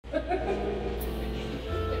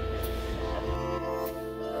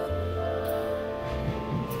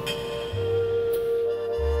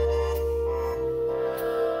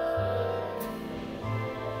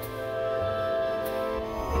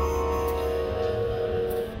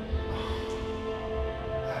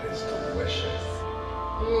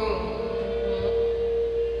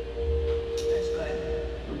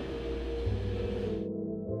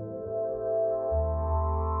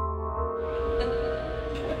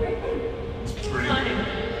It's pretty good.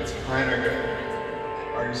 It's kind of good.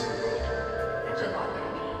 Are you single? It's a lot.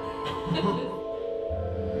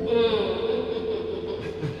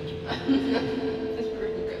 It's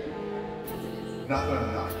pretty good. Not that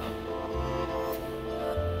I'm not.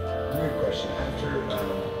 I have a question. After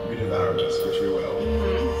we devour this, which we will,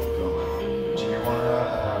 do you want to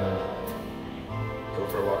go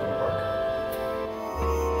for a walk in the park?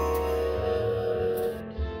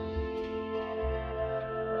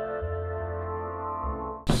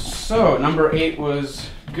 So, number 8 was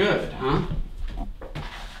good, huh?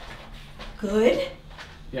 Good?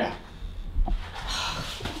 Yeah.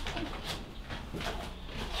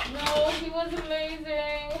 No, he was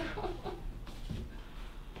amazing.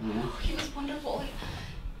 Oh, he was wonderful.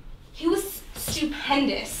 He was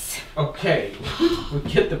stupendous. Okay, we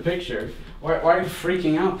get the picture. Why are you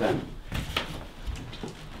freaking out then?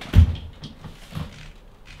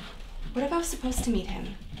 What if I was supposed to meet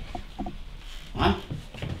him? What?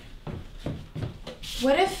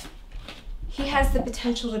 What if he has the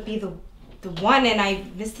potential to be the one and I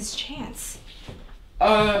missed this chance?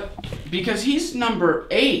 Because he's number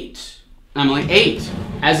 8. Emily, 8.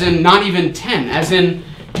 As in not even 10. As in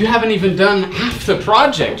you haven't even done half the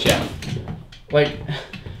project yet. Like,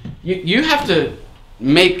 you have to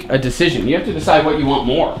make a decision. You have to decide what you want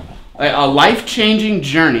more. A life-changing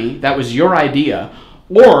journey that was your idea,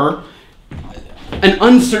 or an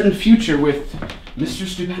uncertain future with Mr.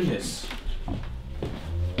 Stupendous.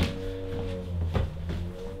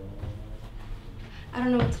 I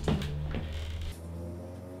don't know what to do.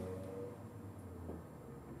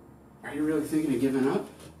 Are you really thinking of giving up?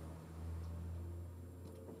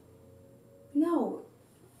 No.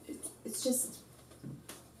 It's just...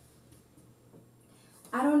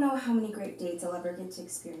 I don't know how many great dates I'll ever get to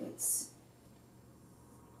experience.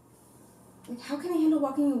 Like, how can I handle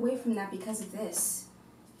walking away from that because of this?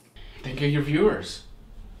 Think of your viewers.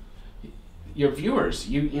 Your viewers,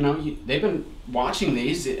 they've been watching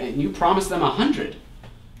these, and you promised them 100.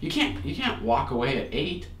 You can't walk away at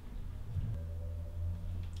 8.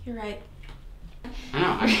 You're right. I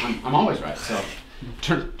know. I'm always right. So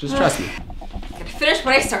just trust me. Gotta finish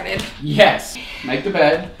what I started. Yes. Make the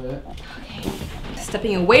bed. Okay.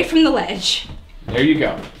 Stepping away from the ledge. There you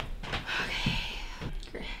go.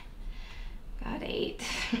 Okay. Got 8.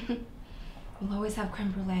 We'll always have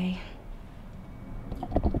creme brulee.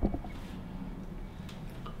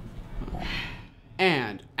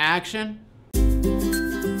 And action.